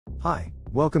Hi,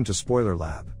 welcome to Spoiler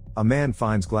Lab. A man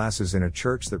finds glasses in a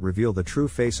church that reveal the true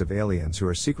face of aliens who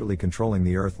are secretly controlling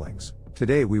the Earthlings.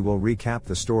 Today we will recap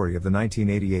the story of the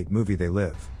 1988 movie They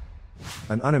Live.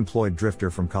 An unemployed drifter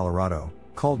from Colorado,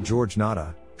 called George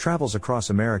Nada, travels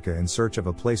across America in search of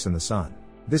a place in the sun.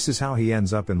 This is how he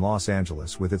ends up in Los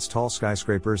Angeles with its tall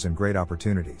skyscrapers and great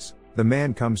opportunities. The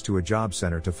man comes to a job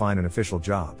center to find an official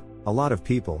job. A lot of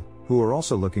people, who are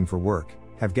also looking for work,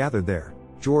 have gathered there.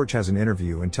 George has an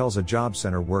interview and tells a job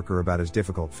center worker about his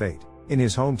difficult fate. In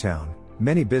his hometown,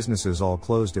 many businesses all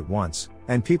closed at once,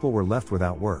 and people were left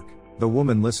without work. The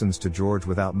woman listens to George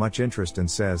without much interest and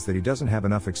says that he doesn't have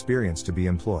enough experience to be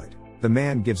employed. The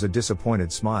man gives a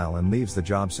disappointed smile and leaves the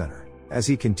job center. As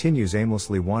he continues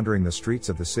aimlessly wandering the streets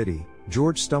of the city,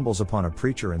 George stumbles upon a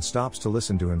preacher and stops to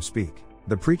listen to him speak.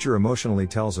 The preacher emotionally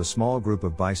tells a small group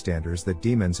of bystanders that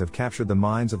demons have captured the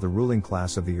minds of the ruling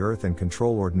class of the earth and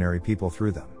control ordinary people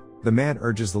through them. The man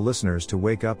urges the listeners to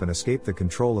wake up and escape the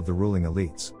control of the ruling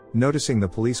elites. Noticing the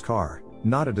police car,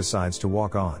 Nada decides to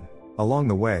walk on. Along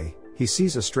the way, he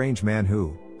sees a strange man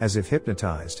who, as if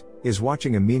hypnotized, is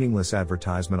watching a meaningless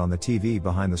advertisement on the TV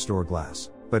behind the store glass.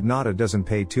 But Nada doesn't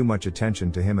pay too much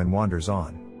attention to him and wanders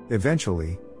on.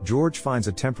 Eventually, George finds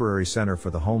a temporary center for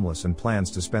the homeless and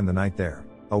plans to spend the night there.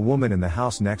 A woman in the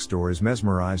house next door is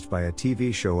mesmerized by a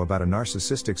TV show about a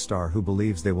narcissistic star who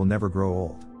believes they will never grow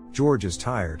old. George is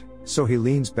tired, so he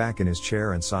leans back in his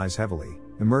chair and sighs heavily,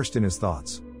 immersed in his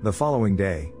thoughts. The following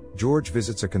day, George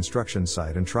visits a construction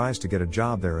site and tries to get a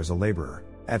job there as a laborer.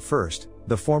 At first,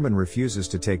 the foreman refuses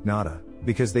to take Nada,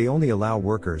 because they only allow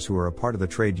workers who are a part of the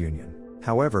trade union.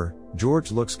 However,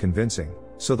 George looks convincing,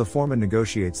 so the foreman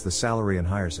negotiates the salary and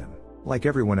hires him. Like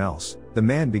everyone else, the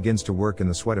man begins to work in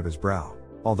the sweat of his brow.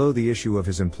 Although the issue of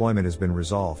his employment has been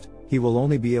resolved, he will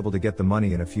only be able to get the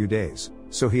money in a few days,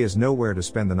 so he has nowhere to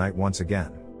spend the night once again.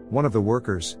 One of the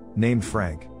workers, named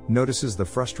Frank, notices the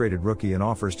frustrated rookie and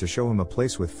offers to show him a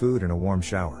place with food and a warm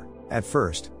shower. At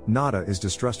first, Nada is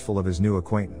distrustful of his new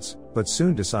acquaintance, but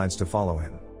soon decides to follow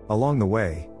him. Along the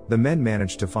way, the men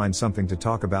manage to find something to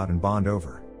talk about and bond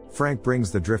over. Frank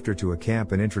brings the drifter to a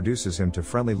camp and introduces him to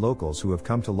friendly locals who have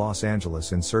come to Los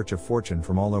Angeles in search of fortune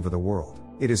from all over the world.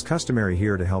 It is customary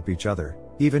here to help each other,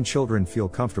 even children feel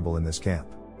comfortable in this camp.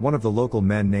 One of the local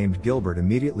men named Gilbert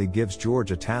immediately gives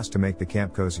George a task to make the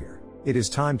camp cozier. It is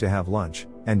time to have lunch,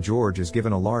 and George is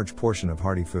given a large portion of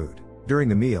hearty food. During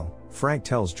the meal, Frank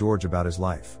tells George about his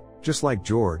life. Just like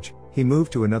George, he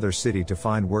moved to another city to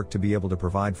find work to be able to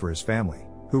provide for his family,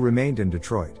 who remained in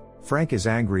Detroit. Frank is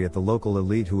angry at the local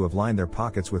elite who have lined their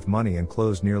pockets with money and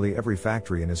closed nearly every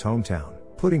factory in his hometown,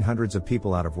 putting hundreds of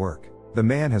people out of work. The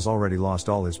man has already lost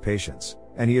all his patience,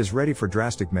 and he is ready for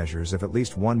drastic measures if at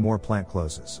least one more plant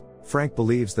closes. Frank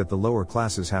believes that the lower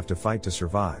classes have to fight to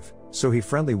survive, so he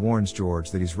friendly warns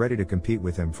George that he's ready to compete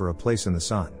with him for a place in the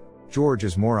sun. George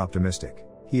is more optimistic.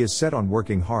 He is set on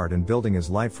working hard and building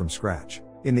his life from scratch.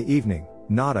 In the evening,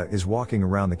 Nada is walking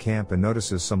around the camp and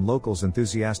notices some locals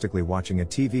enthusiastically watching a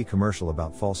TV commercial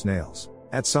about false nails.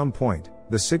 At some point,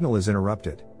 the signal is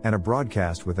interrupted, and a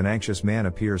broadcast with an anxious man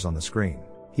appears on the screen.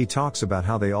 He talks about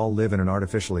how they all live in an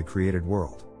artificially created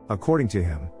world. According to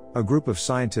him, a group of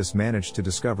scientists managed to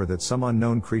discover that some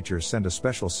unknown creatures send a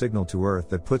special signal to Earth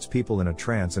that puts people in a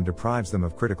trance and deprives them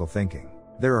of critical thinking.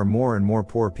 There are more and more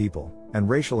poor people, and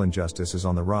racial injustice is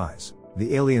on the rise.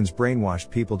 The aliens brainwashed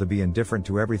people to be indifferent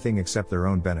to everything except their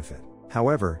own benefit.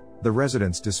 However, the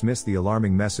residents dismiss the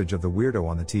alarming message of the weirdo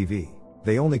on the TV.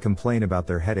 They only complain about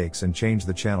their headaches and change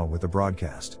the channel with the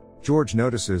broadcast. George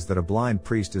notices that a blind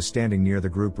priest is standing near the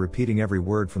group repeating every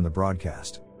word from the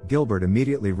broadcast. Gilbert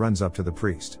immediately runs up to the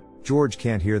priest. George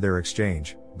can't hear their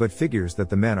exchange, but figures that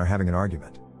the men are having an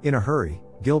argument. In a hurry,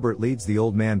 Gilbert leads the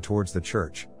old man towards the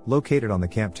church, located on the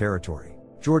camp territory.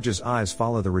 George's eyes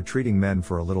follow the retreating men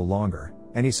for a little longer,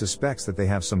 and he suspects that they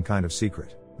have some kind of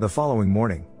secret. The following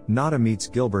morning, Nada meets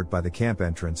Gilbert by the camp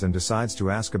entrance and decides to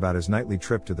ask about his nightly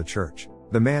trip to the church.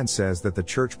 The man says that the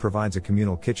church provides a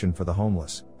communal kitchen for the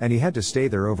homeless, and he had to stay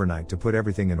there overnight to put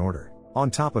everything in order. On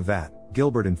top of that,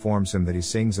 Gilbert informs him that he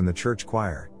sings in the church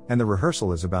choir, and the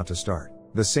rehearsal is about to start.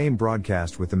 The same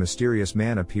broadcast with the mysterious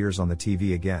man appears on the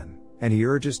TV again, and he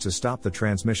urges to stop the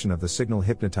transmission of the signal,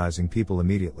 hypnotizing people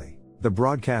immediately. The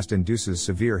broadcast induces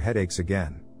severe headaches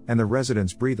again, and the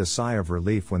residents breathe a sigh of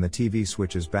relief when the TV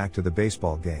switches back to the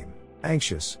baseball game.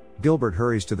 Anxious, Gilbert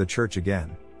hurries to the church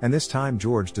again, and this time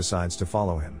George decides to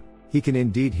follow him. He can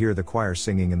indeed hear the choir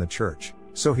singing in the church,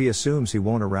 so he assumes he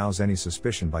won't arouse any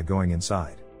suspicion by going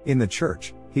inside. In the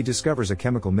church, he discovers a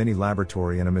chemical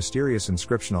mini-laboratory and a mysterious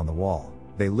inscription on the wall: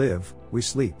 "They live, we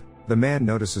sleep." The man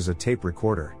notices a tape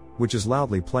recorder, which is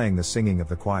loudly playing the singing of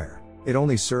the choir. It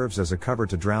only serves as a cover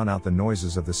to drown out the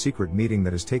noises of the secret meeting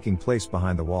that is taking place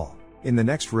behind the wall. In the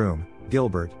next room,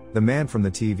 Gilbert, the man from the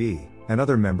TV, and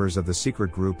other members of the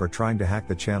secret group are trying to hack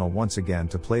the channel once again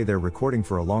to play their recording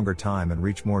for a longer time and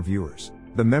reach more viewers.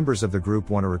 The members of the group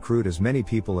want to recruit as many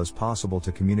people as possible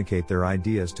to communicate their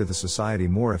ideas to the society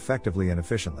more effectively and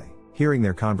efficiently. Hearing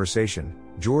their conversation,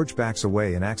 George backs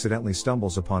away and accidentally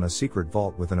stumbles upon a secret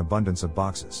vault with an abundance of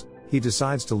boxes. He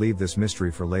decides to leave this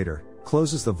mystery for later,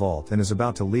 closes the vault and is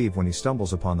about to leave when he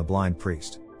stumbles upon the blind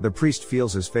priest. The priest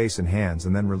feels his face and hands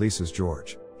and then releases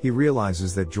George. He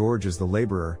realizes that George is the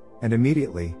laborer, and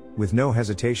immediately, with no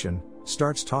hesitation,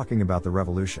 starts talking about the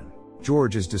revolution.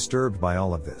 George is disturbed by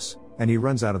all of this, and he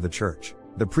runs out of the church.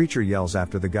 The preacher yells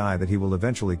after the guy that he will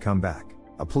eventually come back.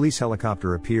 A police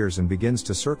helicopter appears and begins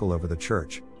to circle over the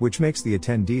church, which makes the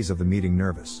attendees of the meeting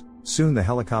nervous. Soon the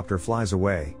helicopter flies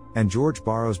away, and George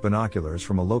borrows binoculars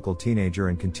from a local teenager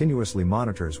and continuously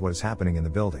monitors what is happening in the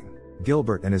building.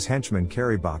 Gilbert and his henchmen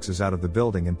carry boxes out of the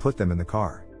building and put them in the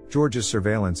car. George's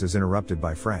surveillance is interrupted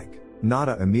by Frank.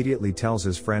 Nada immediately tells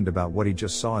his friend about what he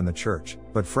just saw in the church,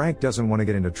 but Frank doesn't want to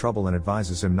get into trouble and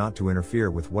advises him not to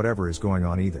interfere with whatever is going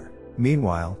on either.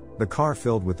 Meanwhile, the car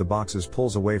filled with the boxes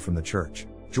pulls away from the church.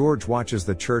 George watches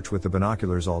the church with the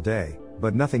binoculars all day,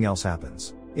 but nothing else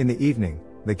happens. In the evening,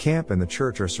 the camp and the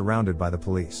church are surrounded by the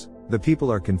police. The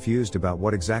people are confused about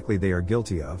what exactly they are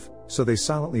guilty of, so they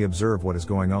silently observe what is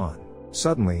going on.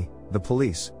 Suddenly, the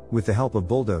police, with the help of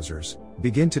bulldozers,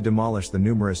 begin to demolish the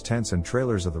numerous tents and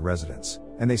trailers of the residents,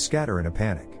 and they scatter in a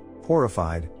panic.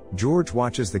 Horrified, George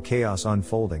watches the chaos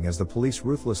unfolding as the police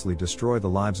ruthlessly destroy the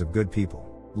lives of good people.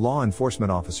 Law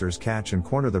enforcement officers catch and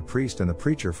corner the priest and the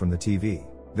preacher from the TV.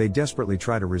 They desperately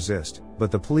try to resist, but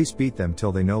the police beat them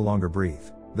till they no longer breathe.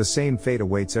 The same fate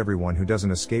awaits everyone who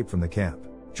doesn't escape from the camp.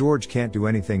 George can't do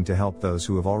anything to help those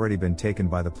who have already been taken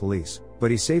by the police,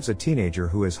 but he saves a teenager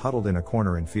who is huddled in a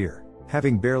corner in fear.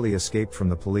 Having barely escaped from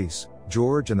the police,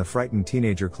 George and the frightened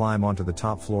teenager climb onto the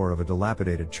top floor of a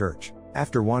dilapidated church.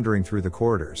 After wandering through the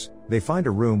corridors, they find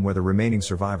a room where the remaining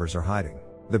survivors are hiding.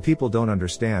 The people don't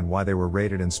understand why they were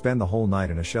raided and spend the whole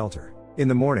night in a shelter. In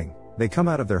the morning, they come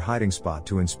out of their hiding spot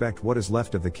to inspect what is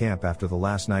left of the camp after the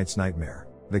last night's nightmare.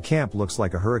 The camp looks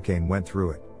like a hurricane went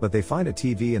through it, but they find a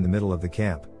TV in the middle of the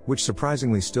camp, which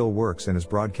surprisingly still works and is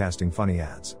broadcasting funny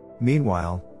ads.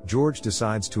 Meanwhile, George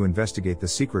decides to investigate the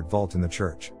secret vault in the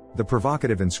church. The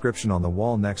provocative inscription on the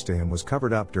wall next to him was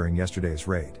covered up during yesterday's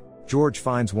raid. George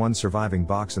finds one surviving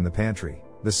box in the pantry,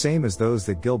 the same as those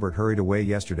that Gilbert hurried away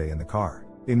yesterday in the car.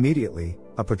 Immediately,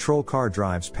 a patrol car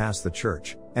drives past the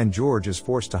church, and George is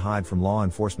forced to hide from law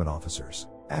enforcement officers.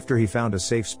 After he found a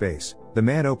safe space, the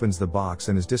man opens the box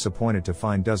and is disappointed to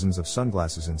find dozens of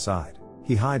sunglasses inside.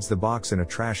 He hides the box in a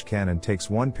trash can and takes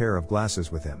one pair of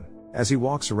glasses with him. As he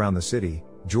walks around the city,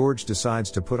 George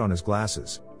decides to put on his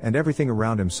glasses, and everything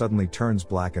around him suddenly turns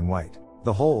black and white.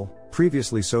 The whole,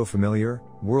 previously so familiar,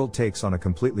 world takes on a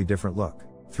completely different look.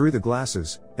 Through the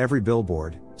glasses, every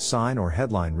billboard, sign or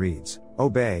headline reads,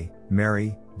 "Obey,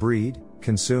 marry, breed,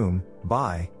 consume,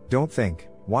 buy, don't think,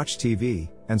 watch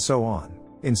TV," and so on.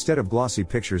 Instead of glossy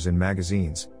pictures in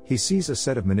magazines, he sees a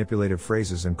set of manipulative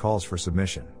phrases and calls for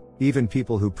submission. Even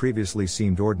people who previously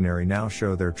seemed ordinary now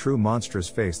show their true monstrous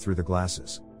face through the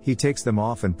glasses. He takes them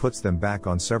off and puts them back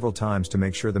on several times to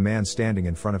make sure the man standing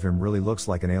in front of him really looks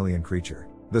like an alien creature.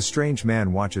 The strange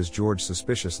man watches George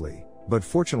suspiciously, but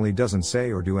fortunately doesn't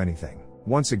say or do anything.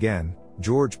 Once again,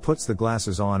 George puts the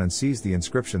glasses on and sees the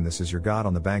inscription "This is your God"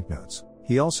 on the banknotes.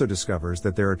 He also discovers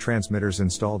that there are transmitters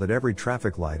installed at every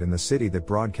traffic light in the city that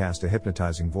broadcast a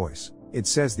hypnotizing voice. It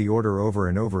says the order over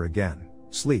and over again: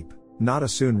 sleep. Nada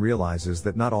soon realizes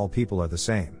that not all people are the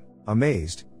same.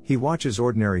 Amazed, he watches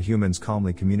ordinary humans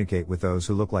calmly communicate with those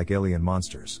who look like alien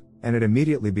monsters, and it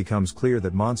immediately becomes clear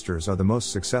that monsters are the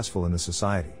most successful in the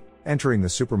society. Entering the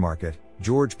supermarket,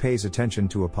 George pays attention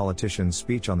to a politician's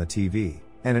speech on the TV,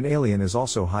 and an alien is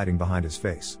also hiding behind his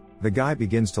face. The guy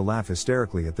begins to laugh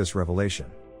hysterically at this revelation.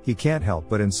 He can't help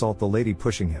but insult the lady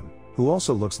pushing him, who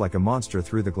also looks like a monster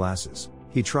through the glasses.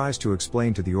 He tries to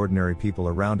explain to the ordinary people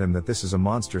around him that this is a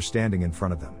monster standing in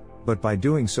front of them, but by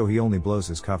doing so he only blows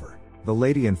his cover. The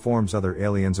lady informs other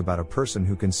aliens about a person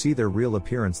who can see their real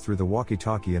appearance through the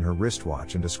walkie-talkie in her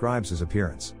wristwatch and describes his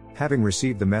appearance. Having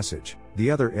received the message, the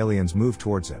other aliens move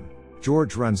towards him.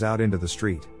 George runs out into the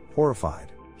street,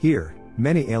 horrified. Here,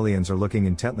 many aliens are looking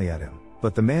intently at him,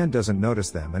 but the man doesn't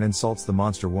notice them and insults the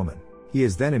monster woman. He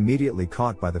is then immediately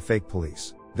caught by the fake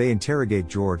police. They interrogate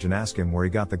George and ask him where he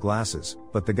got the glasses,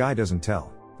 but the guy doesn't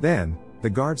tell. Then, the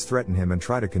guards threaten him and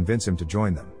try to convince him to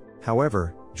join them.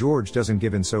 However, George doesn't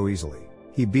give in so easily.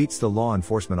 He beats the law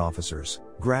enforcement officers,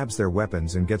 grabs their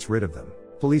weapons and gets rid of them.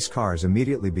 Police cars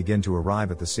immediately begin to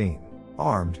arrive at the scene.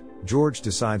 Armed, George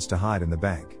decides to hide in the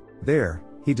bank. There,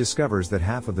 he discovers that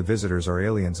half of the visitors are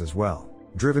aliens as well.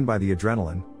 Driven by the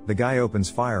adrenaline, the guy opens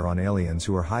fire on aliens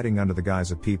who are hiding under the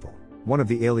guise of people. One of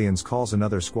the aliens calls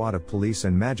another squad of police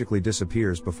and magically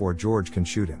disappears before George can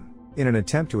shoot him. In an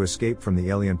attempt to escape from the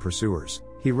alien pursuers,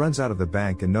 he runs out of the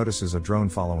bank and notices a drone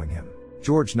following him.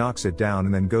 George knocks it down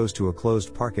and then goes to a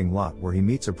closed parking lot where he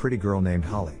meets a pretty girl named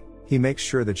Holly. He makes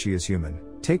sure that she is human,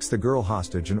 takes the girl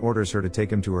hostage and orders her to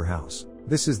take him to her house.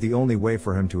 This is the only way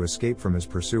for him to escape from his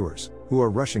pursuers, who are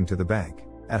rushing to the bank.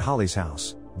 At Holly's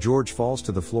house, George falls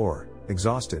to the floor,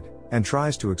 exhausted, and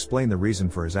tries to explain the reason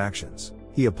for his actions.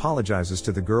 He apologizes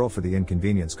to the girl for the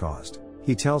inconvenience caused.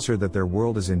 He tells her that their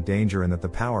world is in danger and that the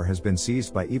power has been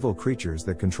seized by evil creatures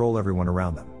that control everyone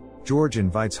around them. George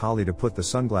invites Holly to put the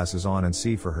sunglasses on and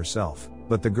see for herself,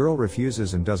 but the girl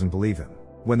refuses and doesn't believe him.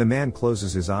 When the man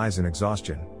closes his eyes in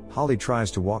exhaustion, Holly tries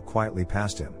to walk quietly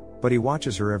past him, but he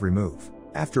watches her every move.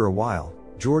 After a while,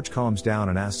 George calms down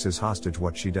and asks his hostage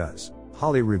what she does.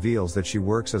 Holly reveals that she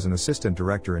works as an assistant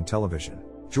director in television.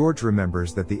 George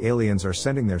remembers that the aliens are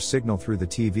sending their signal through the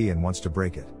TV and wants to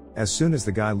break it. As soon as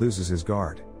the guy loses his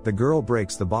guard, the girl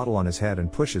breaks the bottle on his head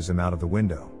and pushes him out of the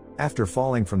window. After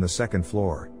falling from the second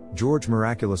floor, George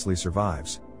miraculously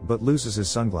survives, but loses his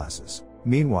sunglasses.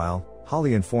 Meanwhile,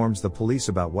 Holly informs the police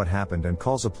about what happened and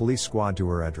calls a police squad to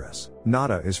her address.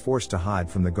 Nada is forced to hide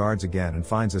from the guards again and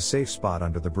finds a safe spot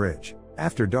under the bridge.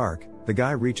 After dark, the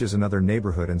guy reaches another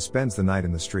neighborhood and spends the night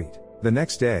in the street. The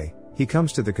next day, he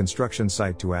comes to the construction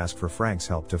site to ask for Frank's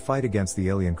help to fight against the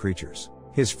alien creatures.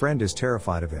 His friend is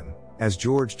terrified of him, as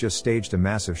George just staged a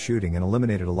massive shooting and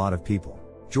eliminated a lot of people.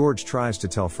 George tries to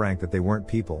tell Frank that they weren't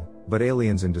people, but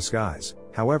aliens in disguise.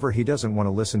 However, he doesn't want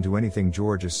to listen to anything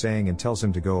George is saying and tells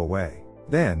him to go away.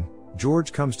 Then,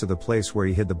 George comes to the place where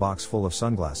he hid the box full of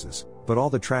sunglasses, but all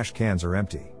the trash cans are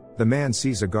empty. The man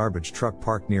sees a garbage truck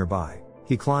parked nearby.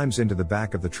 He climbs into the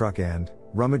back of the truck and,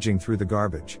 rummaging through the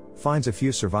garbage, finds a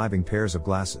few surviving pairs of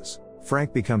glasses.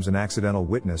 Frank becomes an accidental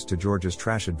witness to George's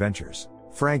trash adventures.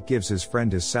 Frank gives his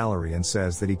friend his salary and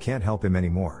says that he can't help him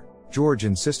anymore. George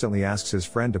insistently asks his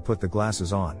friend to put the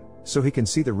glasses on, so he can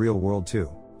see the real world too.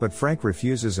 But Frank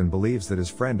refuses and believes that his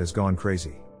friend has gone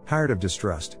crazy. Tired of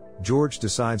distrust, George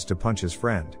decides to punch his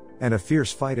friend, and a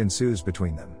fierce fight ensues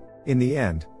between them. In the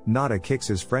end, Nada kicks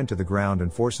his friend to the ground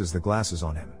and forces the glasses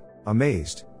on him.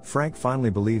 Amazed, Frank finally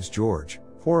believes George,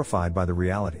 horrified by the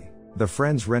reality. The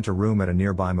friends rent a room at a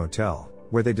nearby motel,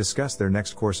 where they discuss their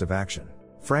next course of action.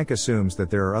 Frank assumes that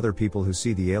there are other people who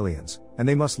see the aliens, and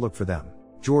they must look for them.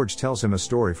 George tells him a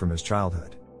story from his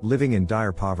childhood. Living in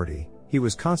dire poverty, he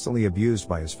was constantly abused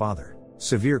by his father.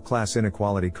 Severe class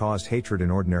inequality caused hatred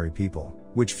in ordinary people,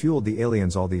 which fueled the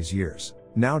aliens all these years.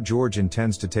 Now George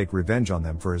intends to take revenge on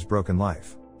them for his broken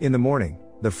life. In the morning,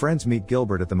 the friends meet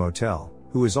Gilbert at the motel,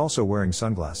 who is also wearing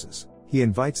sunglasses. He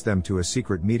invites them to a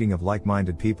secret meeting of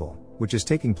like-minded people, which is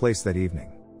taking place that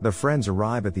evening. The friends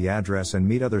arrive at the address and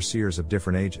meet other seers of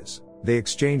different ages. They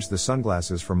exchange the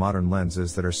sunglasses for modern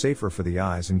lenses that are safer for the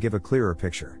eyes and give a clearer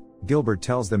picture. Gilbert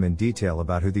tells them in detail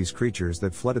about who these creatures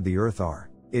that flooded the earth are.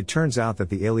 It turns out that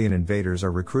the alien invaders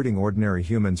are recruiting ordinary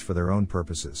humans for their own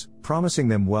purposes, promising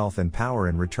them wealth and power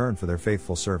in return for their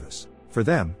faithful service. For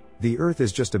them, the earth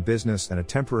is just a business and a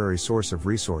temporary source of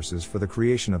resources for the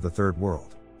creation of the third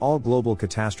world. All global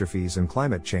catastrophes and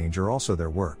climate change are also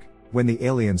their work. When the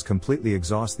aliens completely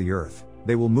exhaust the earth,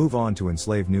 they will move on to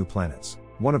enslave new planets.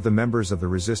 One of the members of the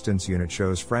resistance unit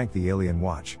shows Frank the alien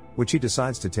watch, which he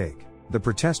decides to take. The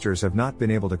protesters have not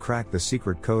been able to crack the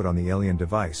secret code on the alien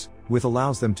device, which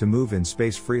allows them to move in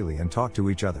space freely and talk to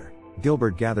each other.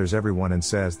 Gilbert gathers everyone and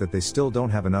says that they still don't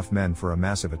have enough men for a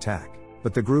massive attack.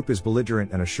 But the group is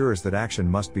belligerent and assures that action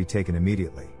must be taken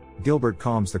immediately. Gilbert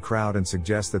calms the crowd and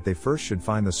suggests that they first should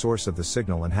find the source of the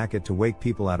signal and hack it to wake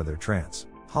people out of their trance.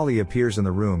 Holly appears in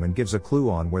the room and gives a clue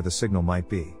on where the signal might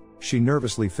be. She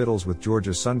nervously fiddles with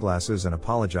George's sunglasses and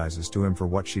apologizes to him for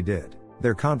what she did.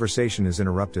 Their conversation is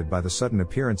interrupted by the sudden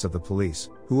appearance of the police,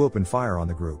 who open fire on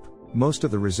the group. Most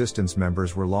of the resistance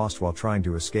members were lost while trying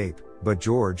to escape, but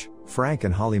George, Frank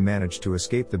and Holly managed to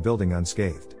escape the building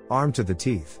unscathed. Armed to the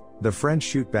teeth, the friends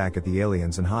shoot back at the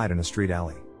aliens and hide in a street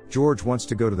alley. George wants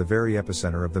to go to the very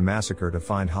epicenter of the massacre to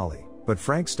find Holly, but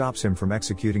Frank stops him from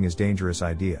executing his dangerous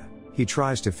idea. He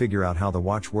tries to figure out how the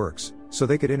watch works, so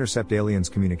they could intercept aliens'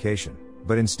 communication,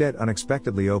 but instead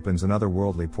unexpectedly opens an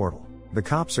otherworldly portal. The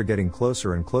cops are getting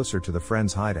closer and closer to the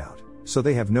friends' hideout, so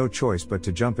they have no choice but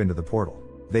to jump into the portal.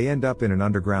 They end up in an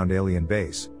underground alien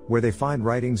base, where they find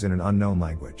writings in an unknown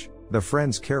language. The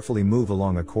friends carefully move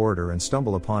along a corridor and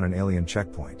stumble upon an alien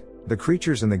checkpoint. The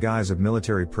creatures in the guise of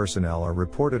military personnel are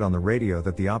reported on the radio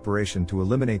that the operation to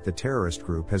eliminate the terrorist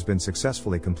group has been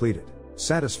successfully completed.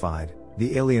 Satisfied,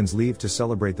 the aliens leave to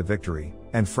celebrate the victory,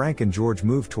 and Frank and George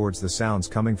move towards the sounds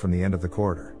coming from the end of the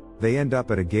corridor. They end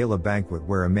up at a gala banquet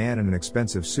where a man in an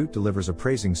expensive suit delivers a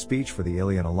praising speech for the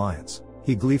alien alliance.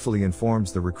 He gleefully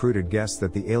informs the recruited guests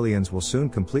that the aliens will soon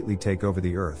completely take over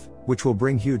the Earth, which will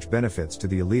bring huge benefits to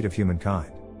the elite of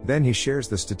humankind. Then he shares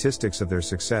the statistics of their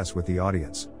success with the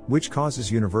audience, which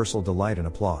causes universal delight and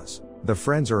applause. The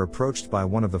friends are approached by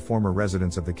one of the former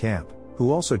residents of the camp,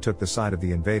 who also took the side of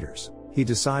the invaders. He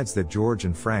decides that George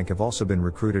and Frank have also been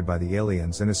recruited by the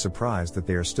aliens and is surprised that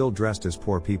they are still dressed as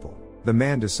poor people. The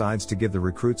man decides to give the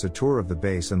recruits a tour of the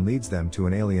base and leads them to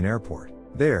an alien airport.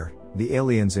 There, the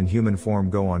aliens in human form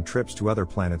go on trips to other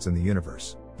planets in the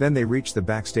universe. Then they reach the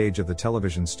backstage of the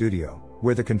television studio,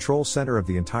 where the control center of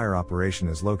the entire operation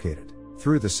is located.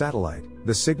 Through the satellite,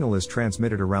 the signal is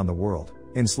transmitted around the world,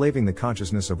 enslaving the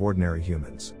consciousness of ordinary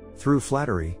humans. Through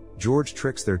flattery, George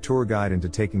tricks their tour guide into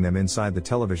taking them inside the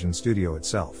television studio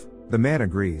itself. The man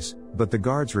agrees, but the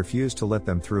guards refuse to let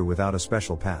them through without a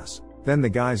special pass. Then the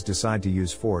guys decide to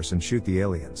use force and shoot the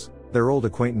aliens. Their old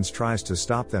acquaintance tries to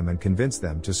stop them and convince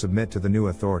them to submit to the new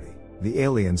authority. The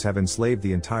aliens have enslaved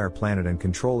the entire planet and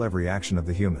control every action of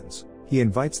the humans. He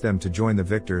invites them to join the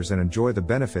victors and enjoy the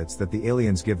benefits that the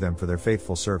aliens give them for their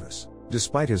faithful service.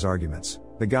 Despite his arguments,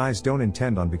 the guys don't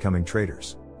intend on becoming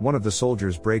traitors. One of the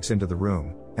soldiers breaks into the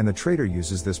room, and the traitor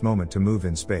uses this moment to move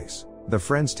in space. The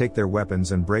friends take their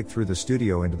weapons and break through the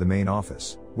studio into the main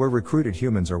office, where recruited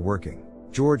humans are working.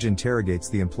 George interrogates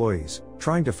the employees,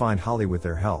 trying to find Holly with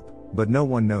their help, but no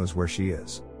one knows where she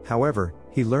is. However,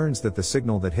 he learns that the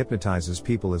signal that hypnotizes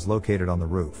people is located on the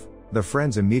roof. The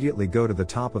friends immediately go to the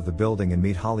top of the building and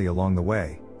meet Holly along the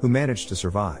way, who managed to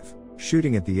survive.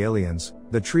 Shooting at the aliens,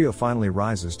 the trio finally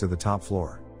rises to the top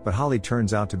floor. But Holly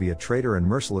turns out to be a traitor and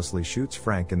mercilessly shoots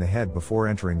Frank in the head before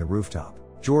entering the rooftop.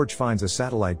 George finds a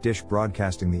satellite dish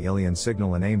broadcasting the alien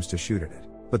signal and aims to shoot at it.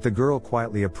 But the girl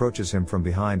quietly approaches him from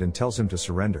behind and tells him to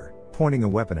surrender, pointing a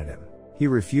weapon at him. He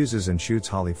refuses and shoots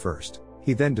Holly first.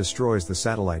 He then destroys the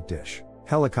satellite dish.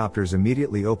 Helicopters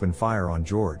immediately open fire on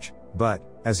George, but,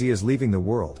 as he is leaving the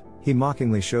world, he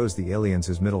mockingly shows the aliens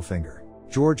his middle finger.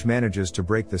 George manages to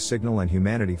break the signal and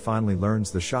humanity finally learns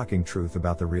the shocking truth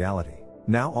about the reality.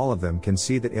 Now all of them can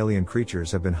see that alien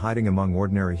creatures have been hiding among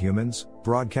ordinary humans,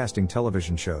 broadcasting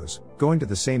television shows, going to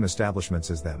the same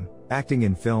establishments as them, acting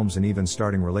in films and even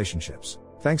starting relationships.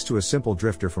 Thanks to a simple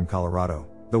drifter from Colorado,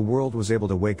 the world was able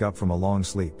to wake up from a long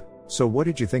sleep. So what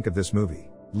did you think of this movie?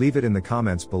 Leave it in the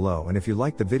comments below, and if you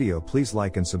liked the video please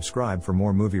like and subscribe for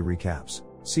more movie recaps.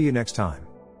 See you next time.